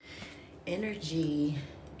Energy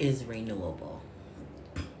is renewable.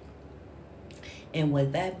 And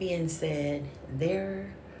with that being said,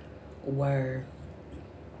 there were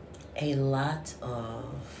a lot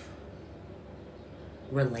of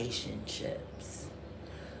relationships.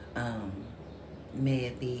 Um, May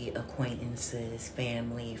it be acquaintances,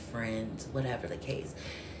 family, friends, whatever the case.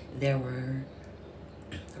 There were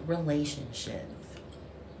relationships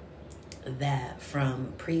that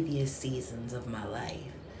from previous seasons of my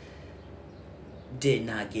life did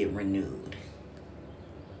not get renewed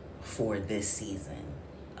for this season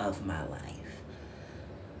of my life.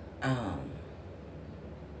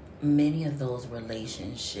 Many of those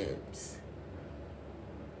relationships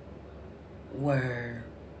were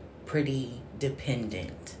pretty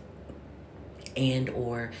dependent and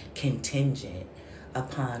or contingent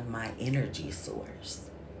upon my energy source.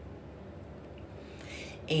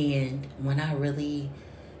 And when I really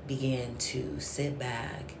began to sit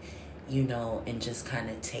back, and just kind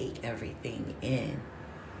of take everything in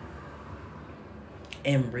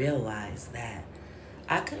and realize that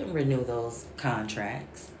I couldn't renew those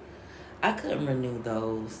contracts. I couldn't renew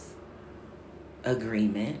those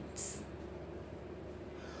agreements.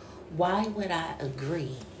 Why would I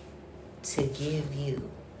agree to give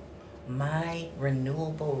you my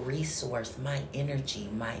renewable resource, my energy,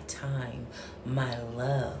 my time, my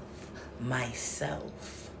love,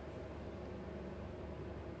 myself?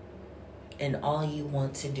 And all you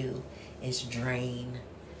want to do is drain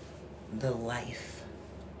the life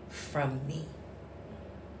from me.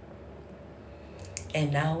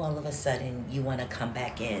 And now all of a sudden you want to come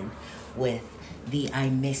back in with the I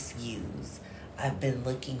miss yous. I've been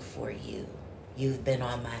looking for you. You've been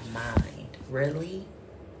on my mind. Really?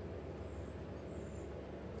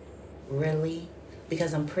 Really?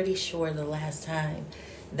 Because I'm pretty sure the last time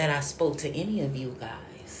that I spoke to any of you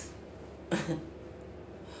guys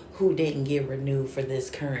who didn't get renewed for this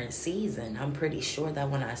current season, I'm pretty sure that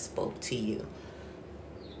when I spoke to you,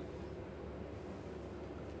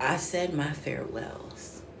 I said my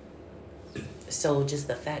farewells. So just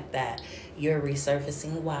the fact that you're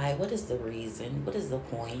resurfacing, why? What is the reason? What is the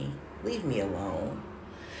point? Leave me alone.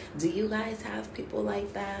 Do you guys have people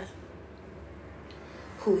like that?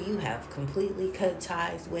 Who you have completely cut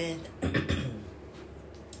ties with?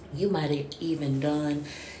 You might have even done,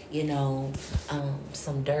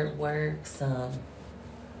 some dirt work, some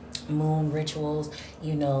moon rituals,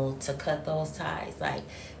 to cut those ties.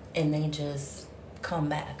 And they just come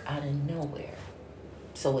back out of nowhere.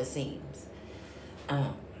 So it seems.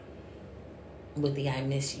 With the I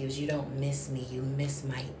miss yous, you don't miss me, you miss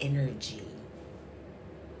my energy.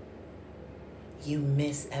 You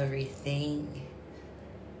miss everything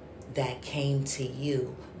that came to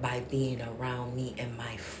you by being around me in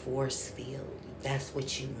my force field. That's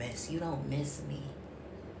what you miss. You don't miss me.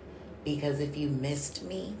 Because if you missed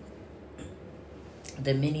me,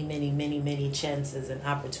 the many, many, many, many chances and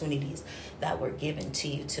opportunities that were given to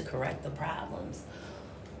you to correct the problems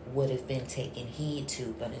would have been taken heed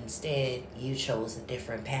to, but instead you chose a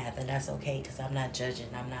different path. And that's okay, because I'm not judging,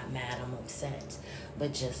 I'm not mad, I'm upset.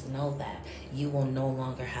 But just know that you will no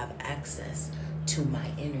longer have access to my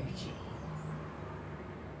energy.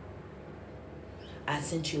 I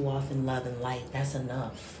sent you off in love and light. That's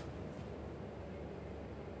enough.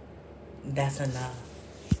 That's enough.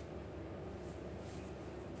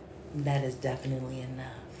 That is definitely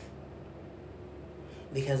enough.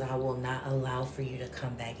 Because I will not allow for you to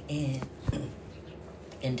come back in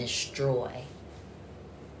and destroy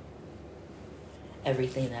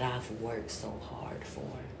everything that I've worked so hard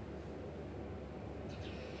for.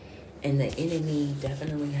 And the enemy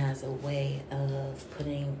definitely has a way of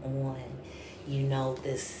putting on,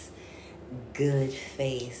 this good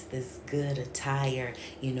face, this good attire,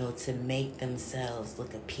 to make themselves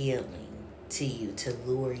look appealing to you, to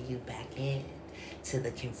lure you back in, to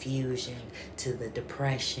the confusion, to the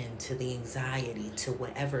depression, to the anxiety, to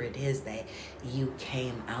whatever it is that you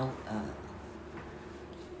came out of.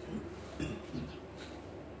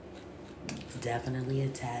 Definitely a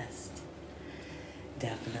test.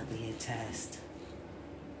 Definitely a test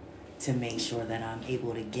to make sure that I'm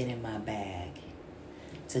able to get in my bag,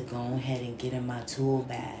 to go ahead and get in my tool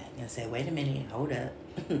bag and say, wait a minute, hold up.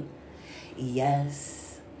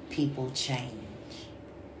 Yes, people change.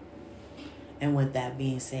 And with that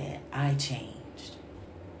being said, I changed.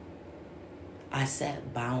 I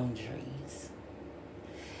set boundaries.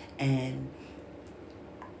 And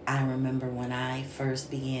I remember when I first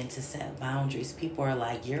began to set boundaries, people are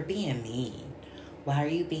like, you're being mean. Why are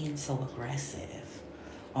you being so aggressive?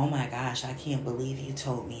 Oh my gosh, I can't believe you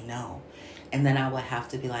told me no. And then I would have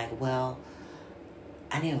to be like, well,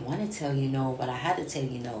 I didn't want to tell you no, but I had to tell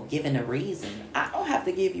you no, given a reason. I don't have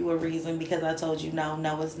to give you a reason because I told you no.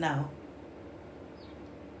 No is no.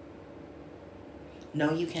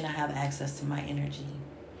 No, you cannot have access to my energy.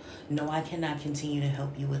 No, I cannot continue to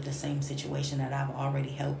help you with the same situation that I've already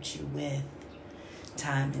helped you with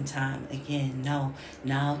time and time again. No,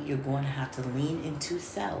 now you're going to have to lean into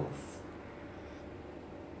self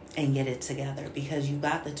and get it together because you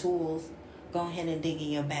got the tools. Go ahead and dig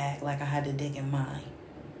in your bag like I had to dig in mine.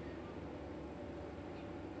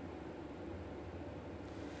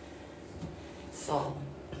 So,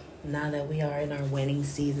 now that we are in our wedding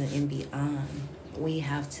season and beyond, we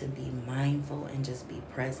have to be mindful and just be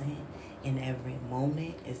present in every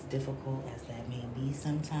moment. As difficult as that may be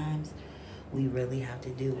sometimes, we really have to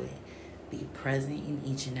do it. Be present in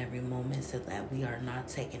each and every moment so that we are not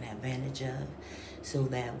taken advantage of, so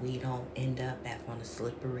that we don't end up back on the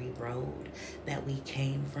slippery road that we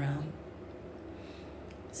came from,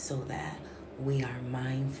 so that we are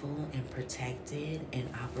mindful and protected and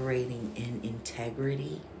operating in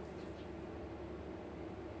integrity,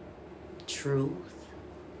 truth,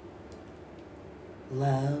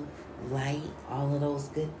 love, light, all of those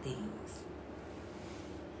good things,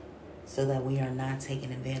 so that we are not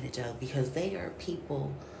taken advantage of, because they are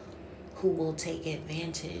people who will take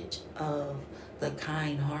advantage of the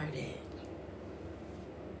kind-hearted.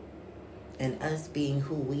 And us being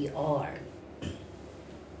who we are,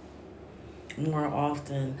 more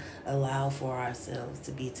often allow for ourselves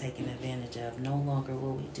to be taken advantage of. No longer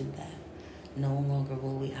will we do that. No longer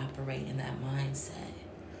will we operate in that mindset.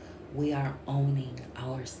 We are owning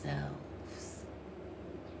ourselves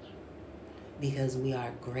because we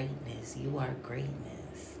are greatness. You are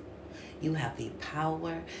greatness. You have the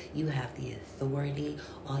power. You have the authority.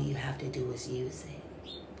 All you have to do is use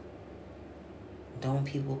it.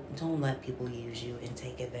 Don't let people use you and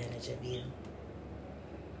take advantage of you.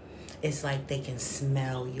 It's like they can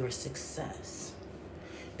smell your success.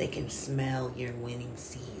 They can smell your winning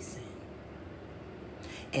season.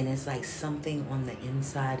 And it's like something on the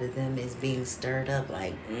inside of them is being stirred up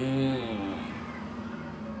like,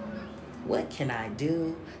 what can I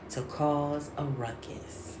do to cause a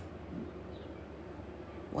ruckus?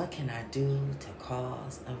 What can I do to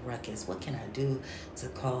cause a ruckus? What can I do to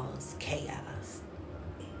cause chaos?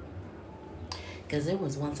 Because there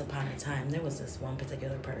was once upon a time, there was this one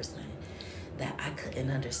particular person that I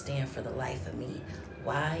couldn't understand for the life of me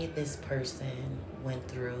why this person went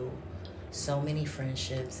through so many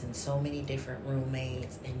friendships and so many different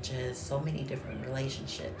roommates and just so many different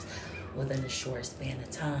relationships within a short span of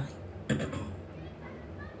time.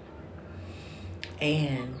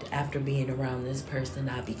 And after being around this person,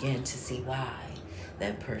 I began to see why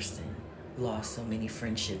that person lost so many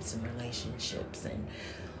friendships and relationships and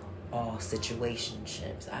all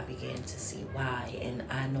situationships. I began to see why, and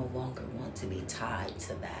I no longer want to be tied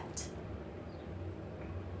to that.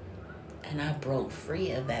 And I broke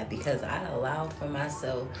free of that because I allowed for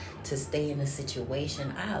myself to stay in a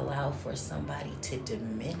situation. I allowed for somebody to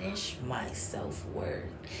diminish my self-worth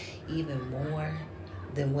even more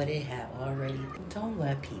than what it had already been. Don't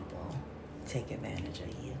let people take advantage of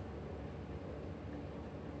you,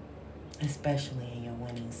 especially in your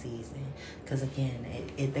winning season. Because again,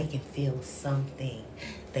 they can feel something.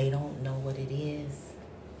 They don't know what it is,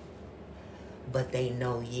 but they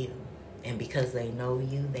know you. And because they know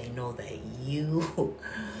you, they know that you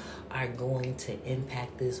are going to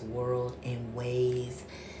impact this world in ways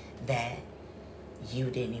that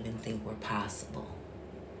you didn't even think were possible.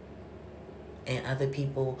 And other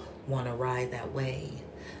people want to ride that wave.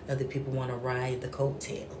 Other people want to ride the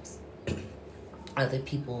coattails. Other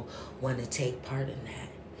people want to take part in that.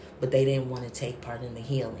 But they didn't want to take part in the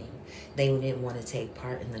healing. They didn't want to take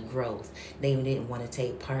part in the growth. They didn't want to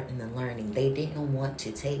take part in the learning. They didn't want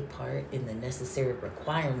to take part in the necessary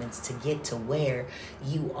requirements to get to where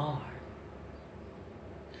you are,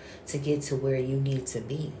 to get to where you need to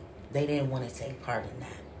be. They didn't want to take part in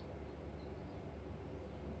that.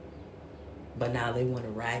 But now they want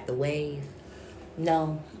to ride the wave.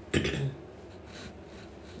 No.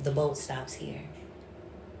 The boat stops here.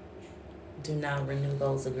 Do not renew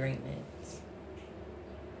those agreements.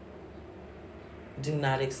 Do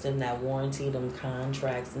not extend that warranty, them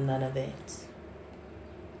contracts, none of it.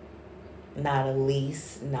 Not a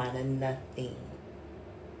lease, not a nothing.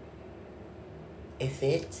 If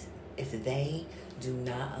they do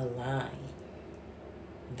not align,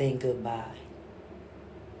 then goodbye.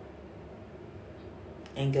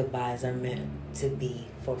 And goodbyes are meant to be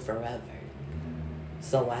for forever.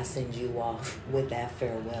 So I send you off with that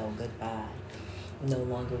farewell goodbye. No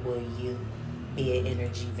longer will you be an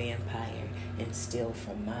energy vampire and steal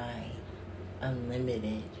from mine.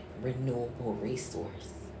 unlimited, renewable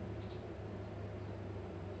resource.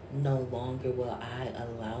 No longer will I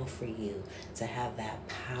allow for you to have that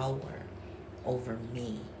power over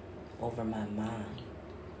me, over my mind.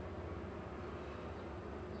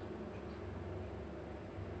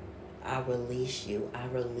 I release you. I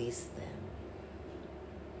release them.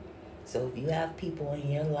 So if you have people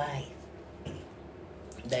in your life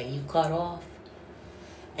that you cut off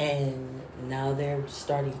and now they're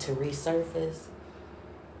starting to resurface,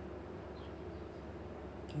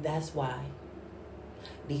 that's why.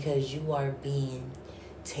 Because you are being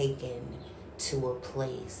taken to a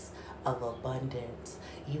place of abundance.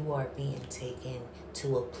 You are being taken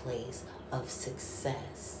to a place of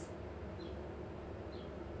success.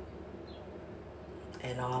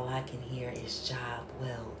 And all I can hear is job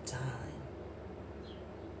well done.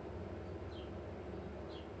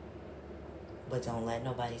 But don't let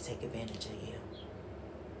nobody take advantage of you.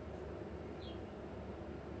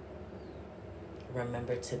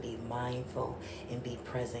 Remember to be mindful and be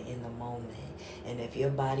present in the moment. And if your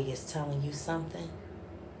body is telling you something,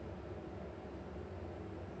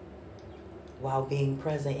 while being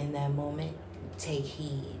present in that moment, take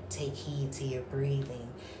heed. Take heed to your breathing,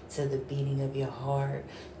 to the beating of your heart,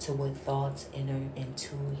 to what thoughts enter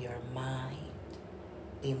into your mind.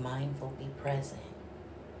 Be mindful, be present,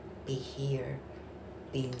 be here,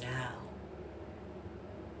 be now.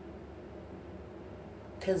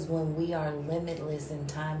 Because when we are limitless and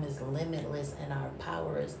time is limitless and our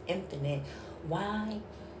power is infinite, why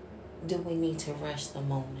do we need to rush the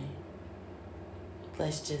moment?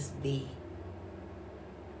 Let's just be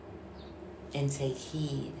and take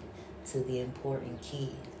heed to the important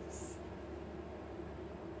keys.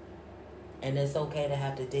 And it's okay to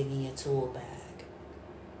have to dig in your tool bag.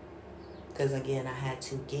 Because again, I had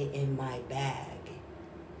to get in my bag,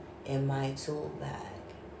 in my tool bag,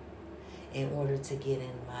 in order to get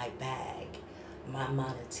in my bag, my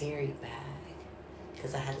monetary bag.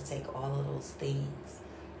 Because I had to take all of those things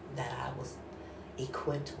that I was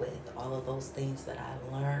equipped with, all of those things that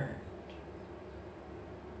I learned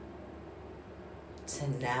to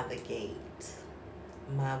navigate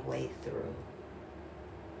my way through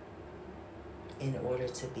in order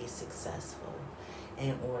to be successful,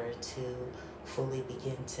 in order to fully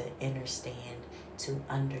begin to understand,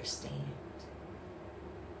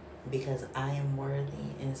 because I am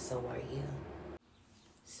worthy and so are you.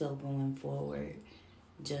 So going forward,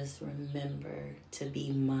 just remember to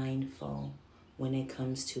be mindful when it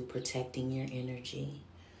comes to protecting your energy,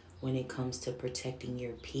 when it comes to protecting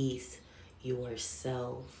your peace,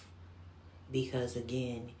 yourself, because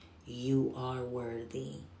again, you are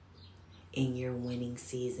worthy in your winning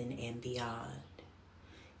season and beyond.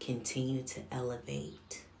 Continue to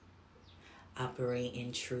elevate, operate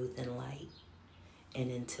in truth and light. And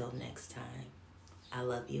until next time, I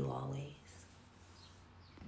love you always.